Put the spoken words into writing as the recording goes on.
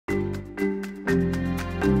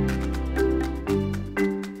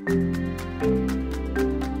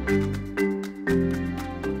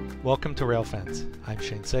Welcome to Railfans. I'm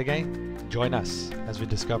Shane Sege. Join us as we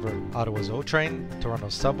discover Ottawa's O Train,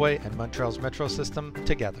 Toronto's subway, and Montreal's metro system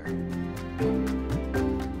together.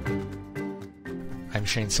 I'm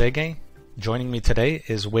Shane Sege. Joining me today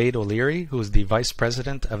is Wade O'Leary, who is the Vice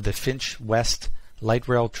President of the Finch West Light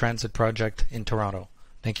Rail Transit Project in Toronto.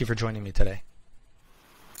 Thank you for joining me today.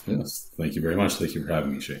 Yes, thank you very much. Thank you for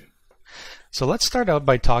having me, Shane. So let's start out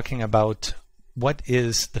by talking about what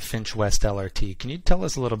is the Finch West LRT. Can you tell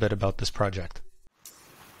us a little bit about this project?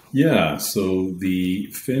 Yeah, so the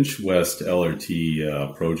Finch West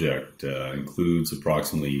LRT project includes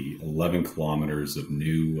approximately 11 kilometers of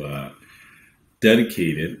new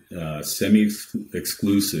dedicated,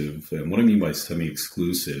 semi-exclusive, and what I mean by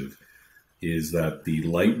semi-exclusive is that the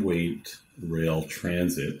lightweight rail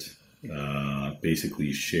transit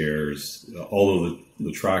basically shares, although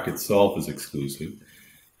the track itself is exclusive,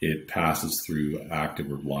 it passes through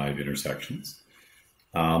active or live intersections.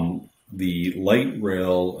 The light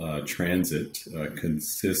rail transit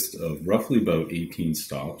consists of roughly about 18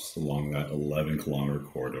 stops along that 11-kilometer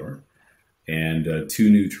corridor and two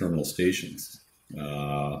new terminal stations,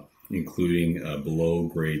 including a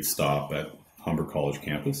below-grade stop at Humber College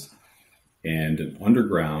campus and an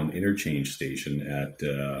underground interchange station at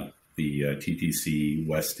the TTC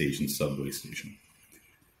West Station subway station.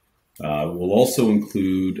 We'll also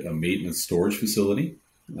include a maintenance storage facility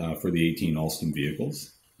for the 18 Alstom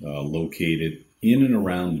vehicles located in and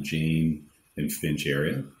around the Jane and Finch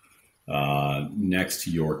area next to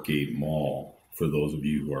York Gate Mall, for those of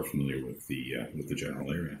you who are familiar with the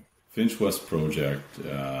general area. Finch West project,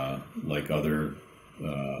 like other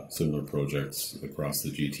similar projects across the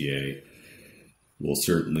GTA, will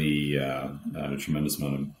certainly add a tremendous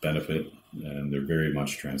amount of benefit, and they're very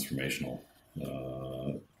much transformational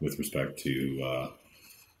with respect to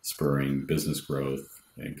spurring business growth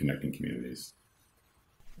and connecting communities.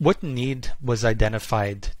 What need was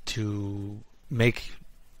identified to make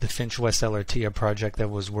the Finch West LRT a project that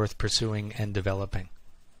was worth pursuing and developing?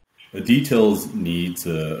 A detailed needs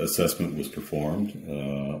assessment was performed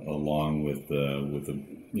along with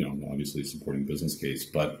obviously supporting business case,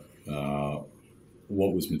 but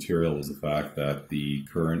what was material was the fact that the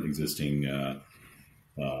current existing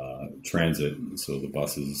transit, so the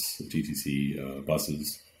buses, the TTC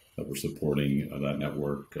buses that were supporting that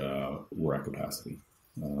network were at capacity.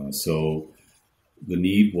 So the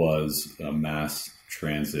need was a mass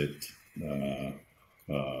transit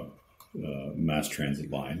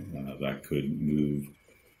line that could move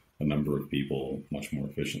a number of people much more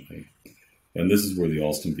efficiently. And this is where the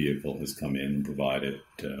Alstom vehicle has come in and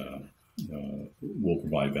will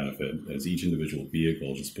provide benefit, as each individual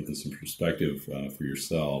vehicle, just put this in perspective for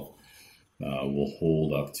yourself, will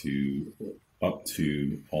hold up to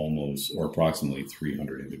almost or approximately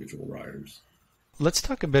 300 individual riders. Let's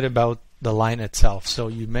talk a bit about the line itself. So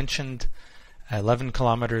you mentioned 11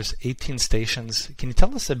 kilometers, 18 stations. Can you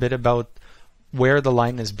tell us a bit about where the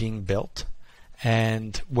line is being built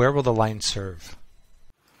and where will the line serve?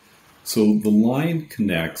 So the line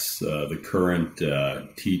connects the current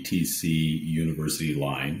TTC University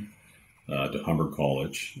line to Humber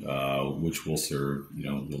College, which will serve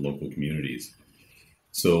the local communities.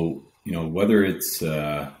 So whether it's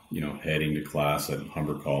heading to class at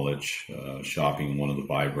Humber College, shopping in one of the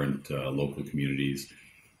vibrant local communities,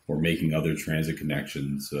 or making other transit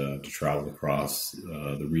connections to travel across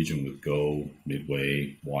the region with GO,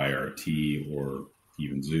 Midway, YRT, or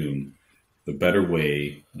even Zoom, the better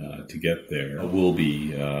way to get there will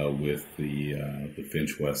be with the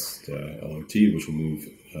Finch West LRT, which will move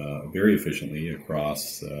very efficiently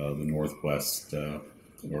across the northwest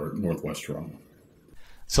or northwest Toronto.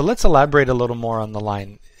 So let's elaborate a little more on the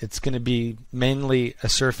line. It's going to be mainly a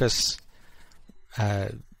surface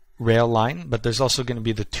rail line, but there's also going to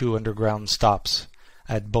be the two underground stops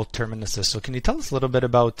at both terminuses. So can you tell us a little bit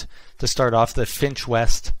about, to start off, the Finch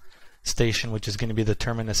West station, which is going to be the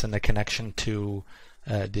terminus and the connection to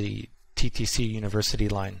the TTC University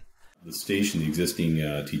line? The station, the existing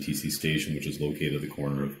TTC station, which is located at the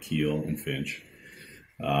corner of Keele and Finch,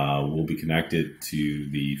 will be connected to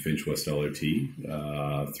the Finch West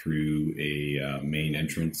LRT through a main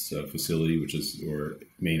entrance facility, or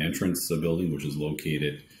main entrance building, which is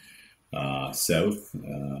located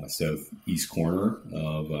southeast corner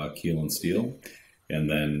of Keele and Steele. And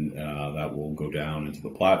then that will go down into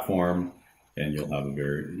the platform, and you'll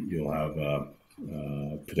have a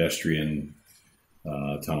pedestrian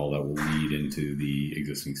tunnel that will lead into the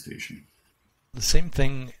existing station. The same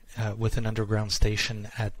thing with an underground station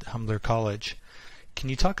at Humber College. Can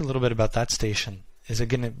you talk a little bit about that station? Is it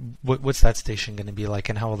going to what's that station going to be like,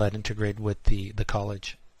 and how will that integrate with the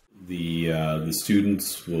college? The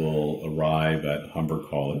students will arrive at Humber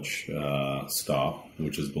College stop,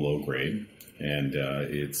 which is below grade, and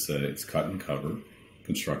it's cut and cover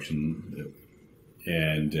construction,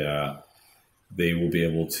 and they will be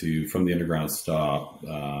able to, from the underground stop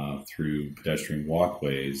through pedestrian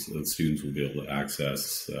walkways, the students will be able to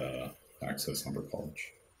access Humber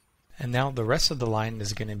College. And now the rest of the line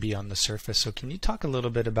is going to be on the surface. So can you talk a little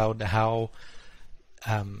bit about how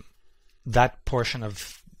that portion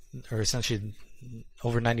of, or essentially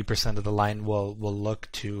over 90% of the line will look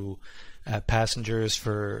to passengers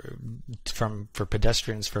for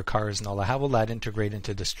pedestrians, for cars and all that? How will that integrate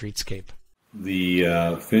into the streetscape?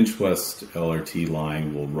 The Finch West LRT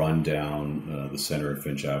line will run down the center of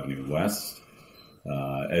Finch Avenue West.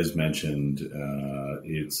 As mentioned,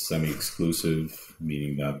 it's semi-exclusive,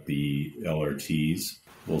 meaning that the LRTs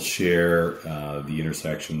will share the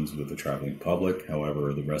intersections with the traveling public.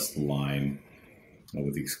 However, the rest of the line,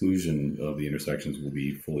 with the exclusion of the intersections, will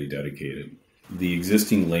be fully dedicated. The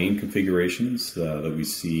existing lane configurations that we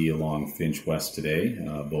see along Finch West today,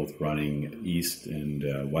 both running east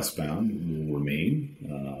and westbound, will remain.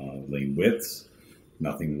 Lane widths,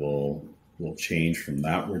 nothing will change from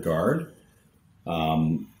that regard.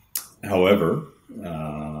 However,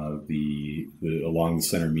 along the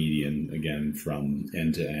center median, again from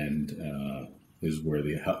end to end, is where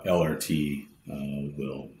the LRT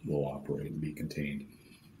will operate and be contained.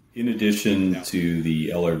 In addition to the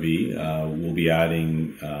LRV, we'll be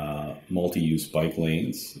adding multi-use bike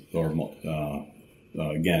lanes,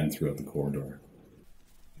 again throughout the corridor.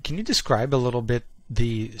 Can you describe a little bit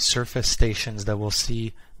the surface stations that we'll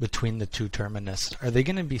see between the two terminus? Are they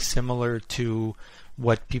going to be similar to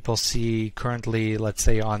what people see currently, let's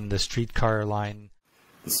say, on the streetcar line?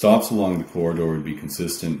 The stops along the corridor would be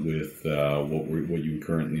consistent with what you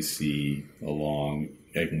currently see along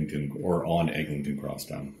Eglinton or on Eglinton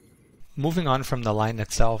Crosstown. Moving on from the line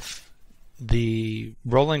itself, the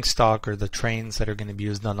rolling stock or the trains that are going to be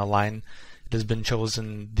used on the line, it has been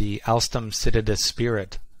chosen the Alstom Citadis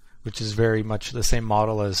Spirit, which is very much the same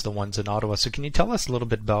model as the ones in Ottawa. So can you tell us a little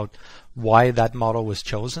bit about why that model was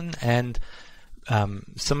chosen and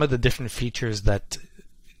some of the different features that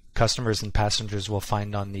customers and passengers will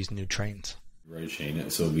find on these new trains? Right, Shane.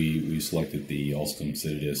 So we selected the Alstom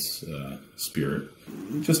Citadis Spirit.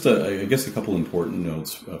 Just, I guess, a couple important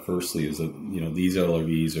notes. Firstly, is that these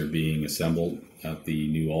LRVs are being assembled at the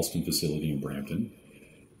new Alstom facility in Brampton,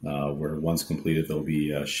 where once completed, they'll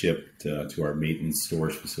be shipped to our maintenance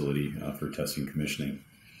storage facility for testing and commissioning.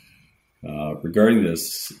 Regarding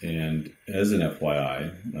this, and as an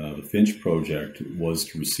FYI, the Finch project was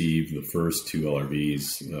to receive the first two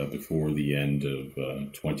LRVs before the end of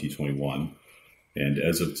 2021. And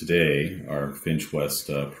as of today, our Finch West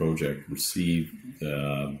project received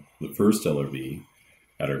the first LRV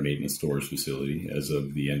at our maintenance storage facility as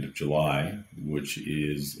of the end of July, which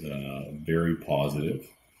is very positive,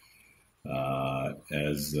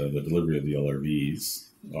 as the delivery of the LRVs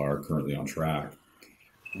are currently on track.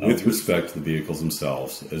 With respect to the vehicles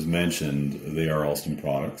themselves, as mentioned, they are Alstom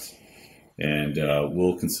products and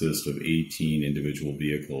will consist of 18 individual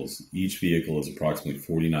vehicles. Each vehicle is approximately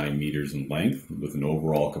 49 meters in length with an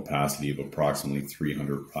overall capacity of approximately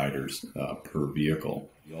 300 riders per vehicle.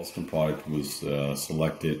 The Alstom product was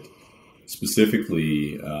selected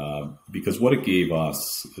specifically because what it gave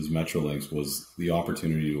us as Metrolinx was the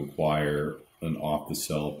opportunity to acquire an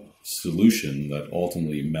off-the-shelf solution that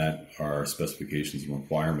ultimately met our specifications and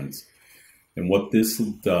requirements. And what this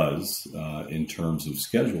does in terms of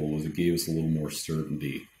schedule was it gave us a little more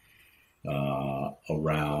certainty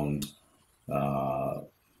around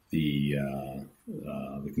the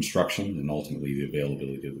construction and ultimately the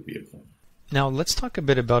availability of the vehicle. Now let's talk a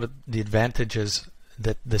bit about the advantages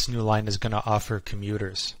that this new line is going to offer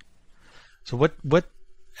commuters. So what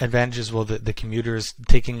advantages will the commuters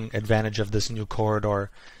taking advantage of this new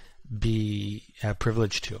corridor be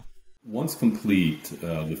privileged to? Once complete,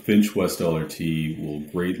 the Finch West LRT will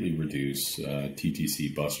greatly reduce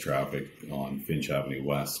TTC bus traffic on Finch Avenue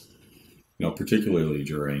West, particularly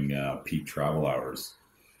during peak travel hours.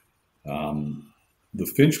 The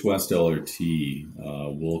Finch West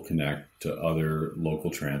LRT will connect to other local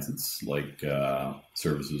transits like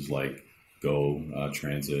services like GO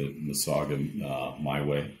Transit, Mississauga My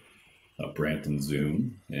Way, Brampton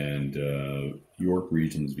Zoom, and York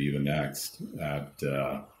Region's Viva Next at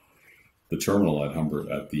the terminal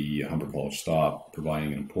at the Humber College stop,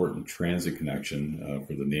 providing an important transit connection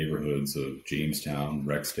for the neighborhoods of Jamestown,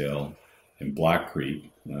 Rexdale, and Black Creek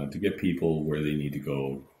to get people where they need to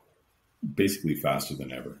go basically faster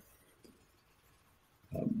than ever.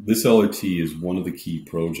 This LRT is one of the key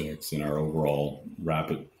projects in our overall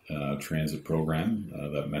rapid transit program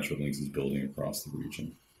that Metrolinx is building across the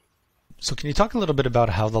region. So can you talk a little bit about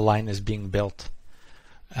how the line is being built?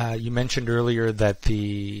 You mentioned earlier that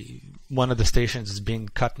one of the stations is being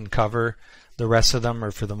cut and cover. The rest of them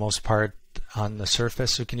are, for the most part, on the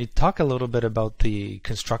surface. So can you talk a little bit about the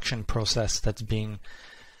construction process that's being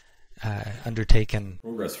undertaken?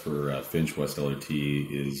 Progress for Finch West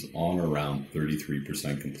LRT is on or around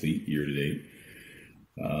 33% complete year to date.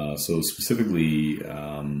 So specifically,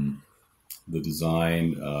 the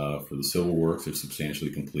design for the civil works are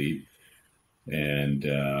substantially complete, and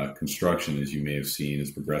construction, as you may have seen,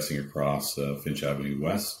 is progressing across Finch Avenue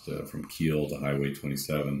West from Keele to Highway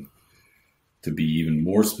 27. To be even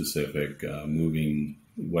more specific, moving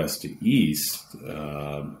west to east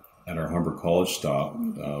at our Humber College stop,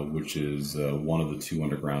 which is one of the two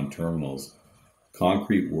underground terminals,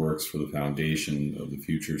 concrete works for the foundation of the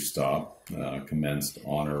future stop commenced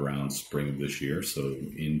on or around spring of this year, so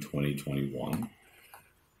in 2021.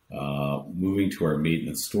 Moving to our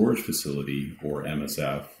maintenance storage facility, or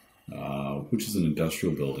MSF, which is an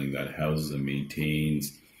industrial building that houses and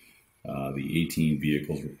maintains the 18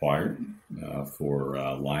 vehicles required for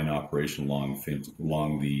line operation along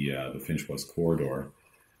the Finch West corridor,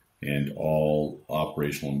 and all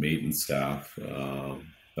operational and maintenance staff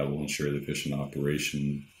that will ensure the efficient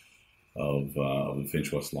operation of the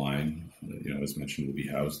Finch West line, as mentioned, will be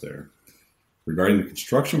housed there. Regarding the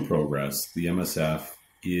construction progress, the MSF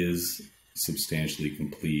is substantially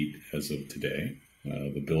complete as of today.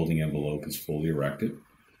 The building envelope is fully erected,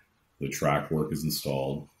 the track work is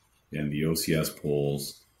installed, and the OCS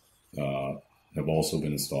poles have also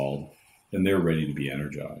been installed, and they're ready to be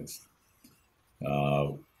energized,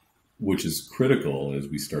 which is critical as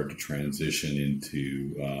we start to transition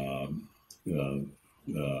into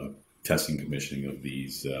testing commissioning of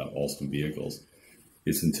these Alstom vehicles.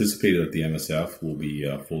 It's anticipated that the MSF will be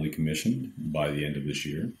fully commissioned by the end of this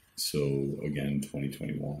year, so again,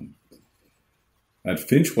 2021. At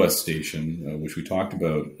Finch West Station, which we talked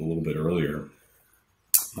about a little bit earlier,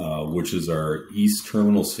 which is our east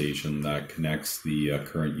terminal station that connects the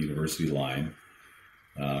current university line.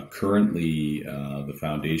 Currently, the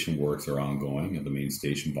foundation works are ongoing at the main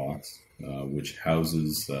station box, which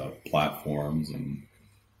houses platforms and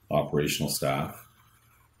operational staff.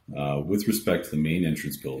 With respect to the main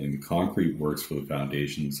entrance building, the concrete works for the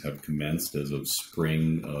foundations have commenced as of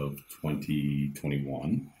spring of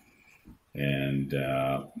 2021, and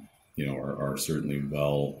are certainly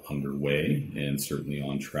well underway and certainly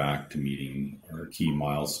on track to meeting our key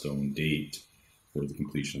milestone date for the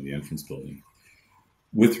completion of the entrance building.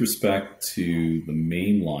 With respect to the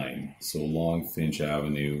main line, so along Finch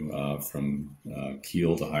Avenue from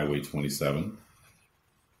Keele to Highway 27,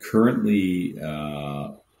 currently,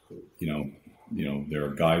 there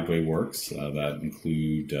are guideway works that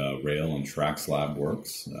include rail and track slab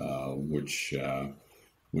works,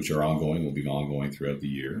 which are ongoing, will be ongoing throughout the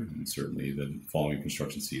year, and certainly the following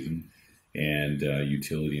construction season. And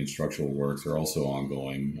utility and structural works are also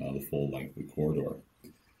ongoing the full length of the corridor.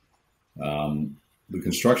 The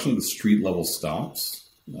construction of the street level stops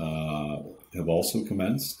have also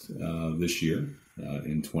commenced this year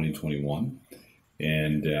in 2021.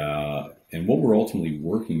 And what we're ultimately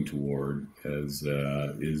working toward is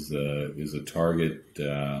a target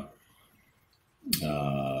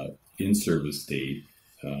in-service date,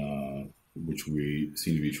 which we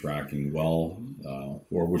seem to be tracking well,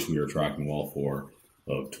 or which we are tracking well for,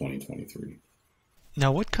 of 2023.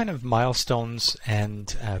 Now, what kind of milestones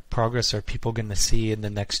and progress are people going to see in the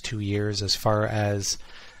next 2 years as far as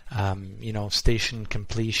station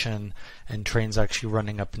completion and trains actually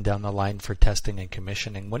running up and down the line for testing and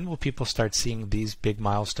commissioning? When will people start seeing these big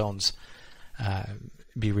milestones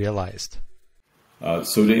be realized?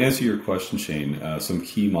 So to answer your question, Shane, some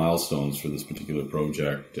key milestones for this particular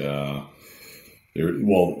project, there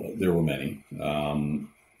were many.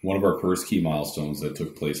 One of our first key milestones that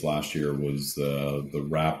took place last year was the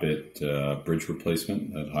rapid bridge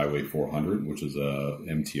replacement at Highway 400, which is a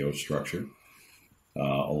MTO structure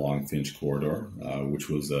along Finch Corridor, which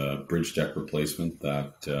was a bridge deck replacement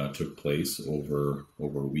that took place over a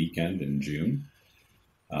weekend in June.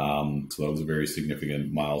 So that was a very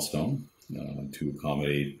significant milestone to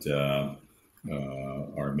accommodate our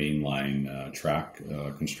mainline track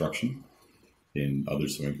construction in other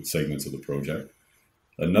segments of the project.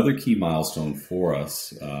 Another key milestone for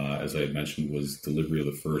us, as I had mentioned, was delivery of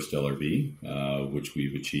the first LRV, which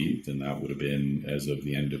we've achieved, and that would have been as of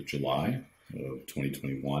the end of July of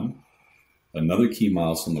 2021. Another key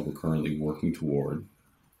milestone that we're currently working toward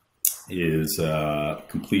is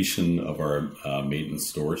completion of our maintenance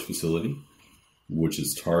storage facility, which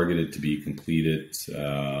is targeted to be completed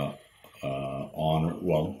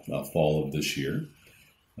fall of this year.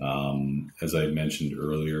 As I mentioned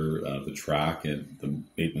earlier, the track and the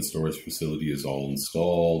maintenance storage facility is all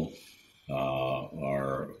installed.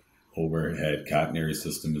 Our overhead catenary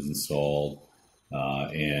system is installed,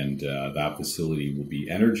 and that facility will be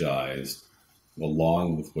energized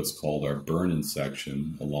along with what's called our burn-in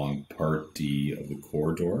section along Part D of the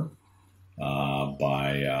corridor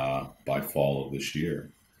by fall of this year.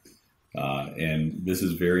 And this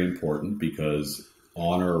is very important because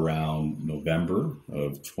on or around November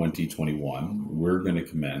of 2021, we're going to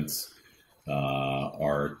commence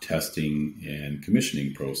our testing and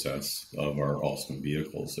commissioning process of our Alstom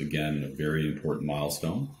vehicles. Again, a very important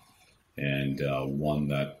milestone, and one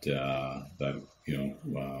that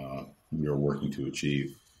we are working to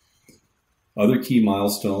achieve. Other key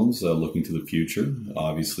milestones looking to the future,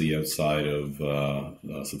 obviously outside of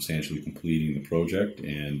substantially completing the project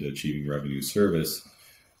and achieving revenue service,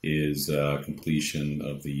 is completion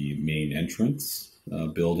of the main entrance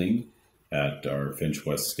building at our Finch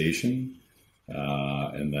West station.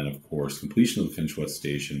 And then, of course, completion of the Finch West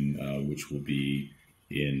station, which will be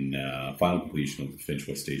final completion of the Finch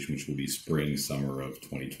West station, which will be spring, summer of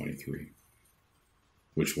 2023,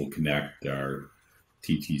 which will connect our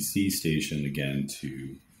TTC station again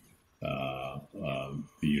to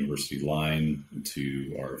the University line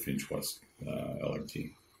to our Finch West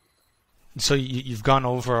LRT. So you've gone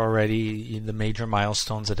over already the major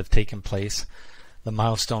milestones that have taken place, the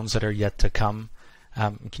milestones that are yet to come.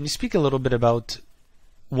 Can you speak a little bit about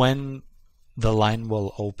when the line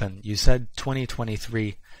will open? You said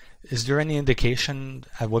 2023. Is there any indication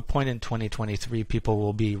at what point in 2023 people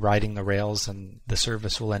will be riding the rails and the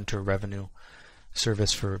service will enter revenue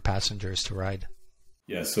service for passengers to ride?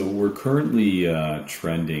 Yeah, so we're currently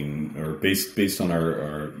trending, or based on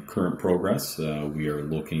our current progress, we are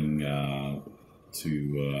looking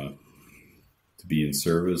to be in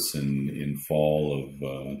service in fall of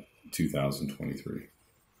 2023.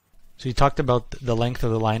 So you talked about the length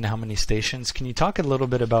of the line, how many stations. Can you talk a little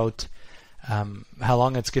bit about how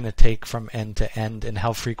long it's going to take from end to end and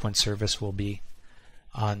how frequent service will be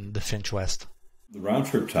on the Finch West? The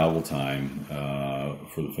round-trip travel time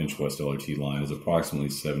for the Finch West LRT line is approximately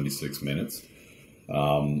 76 minutes.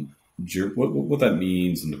 What that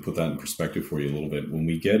means, and to put that in perspective for you a little bit, when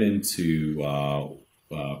we get into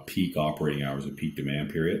peak operating hours or peak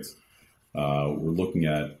demand periods, we're looking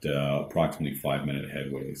at approximately 5-minute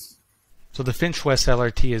headways. So the Finch West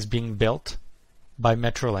LRT is being built by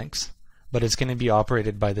Metrolinx, but it's going to be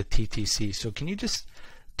operated by the TTC. So can you just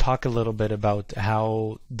talk a little bit about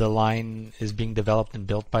how the line is being developed and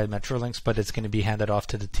built by Metrolinx, but it's going to be handed off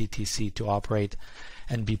to the TTC to operate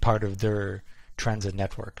and be part of their transit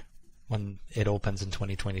network when it opens in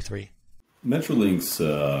 2023? Metrolinx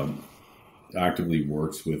actively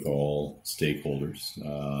works with all stakeholders,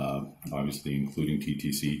 obviously including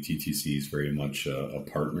TTC. TTC is very much a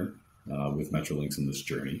partner with Metrolinx in this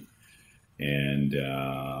journey. And,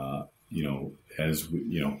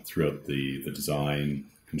 throughout the design,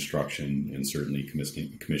 construction, and certainly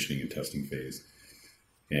commissioning and testing phase.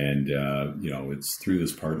 And, it's through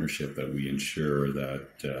this partnership that we ensure that,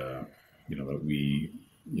 that we,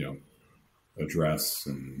 address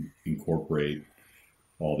and incorporate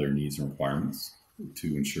all their needs and requirements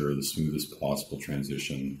to ensure the smoothest possible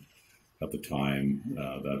transition at the time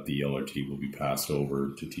that the LRT will be passed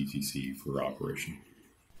over to TTC for operation.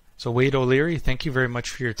 So Wade O'Leary, thank you very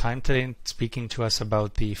much for your time today and speaking to us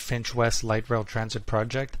about the Finch West Light Rail Transit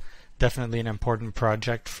Project. Definitely an important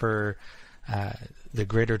project for the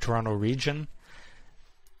Greater Toronto region.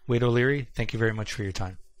 Wade O'Leary, thank you very much for your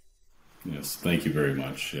time. Yes, thank you very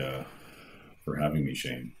much for having me,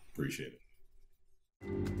 Shane. Appreciate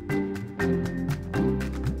it.